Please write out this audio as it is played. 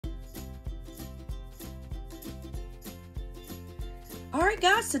Alright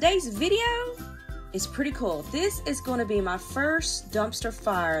guys, today's video is pretty cool. This is going to be my first dumpster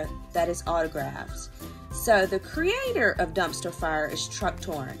fire that is autographed. So the creator of Dumpster Fire is Chuck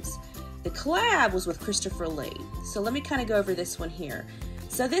Torrance. The collab was with Christopher Lee. So let me kind of go over this one here.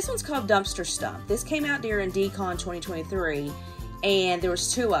 So this one's called Dumpster Stump. This came out during DCON 2023 and there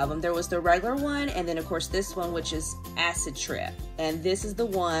was two of them. There was the regular one and then of course this one, which is Acid Trip. And this is the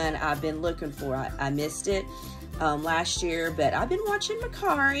one I've been looking for. I missed it last year, but I've been watching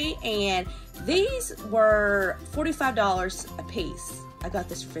Macari and these were $45 a piece. I got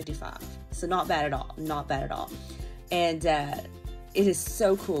this for $55, so not bad at all, not bad at all. And it is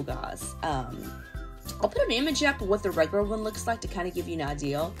so cool, guys. I'll put an image up of what the regular one looks like to kind of give you an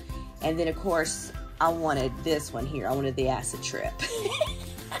idea. And then of course, I wanted this one here. I wanted the Acid Trip.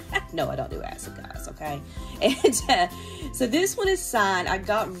 No, I don't do acid, guys, okay? And so this one is signed. I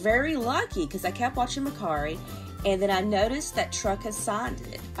got very lucky because I kept watching Macari, and then I noticed that Truck has signed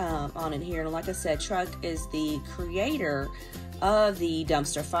it on in here. And like I said, Truck is the creator of the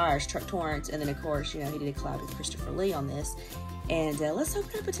Dumpster Fires, Chuck Torrance, and then of course, you know, he did a collab with Christopher Lee on this. And let's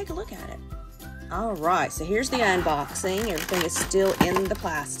open it up and take a look at it. All right, so here's the unboxing. Everything is still in the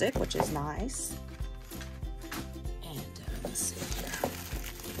plastic, which is nice. And let's see here.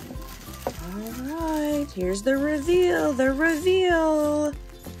 All right, here's the reveal,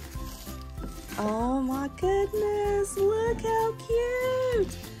 Oh my goodness, look how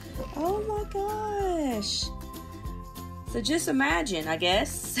cute. Oh my gosh. So just imagine, I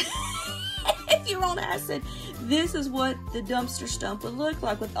guess, if you're on acid, this is what the dumpster stump would look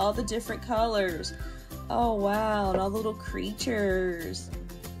like with all the different colors. Oh wow, and all the little creatures.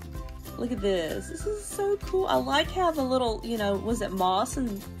 Look at this. This is so cool. I like how the little, you know, was it moss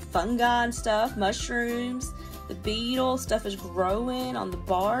and fungi and stuff, mushrooms, the beetle stuff is growing on the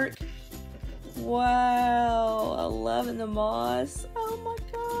bark. Wow, I'm loving the moss. Oh my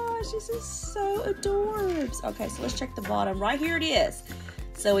gosh, this is so adorbs. Okay, so let's check the bottom. Right here it is.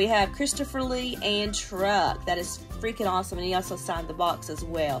 So we have Christopher Lee and Truck. That is freaking awesome. And he also signed the box as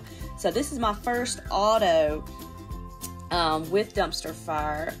well. So this is my first auto with Dumpster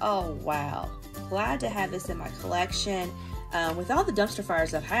Fire. Oh, wow. Glad to have this in my collection. With all the Dumpster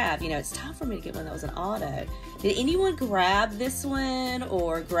Fires I've had, you know, it's time for me to get one that was an auto. Did anyone grab this one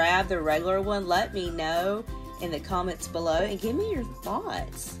or grab the regular one? Let me know in the comments below and give me your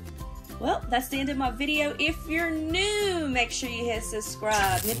thoughts. Well, that's the end of my video. If you're new, make sure you hit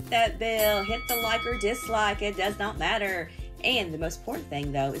subscribe, hit that bell, hit the like or dislike. It does not matter. And the most important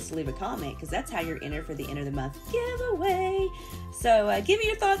thing, though, is to leave a comment because that's how you're entered for the end of the month giveaway. So give me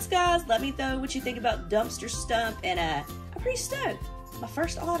your thoughts, guys. Let me know what you think about Dumpster Stump. And I'm pretty stoked. My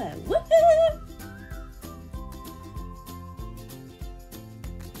first auto. Woohoo!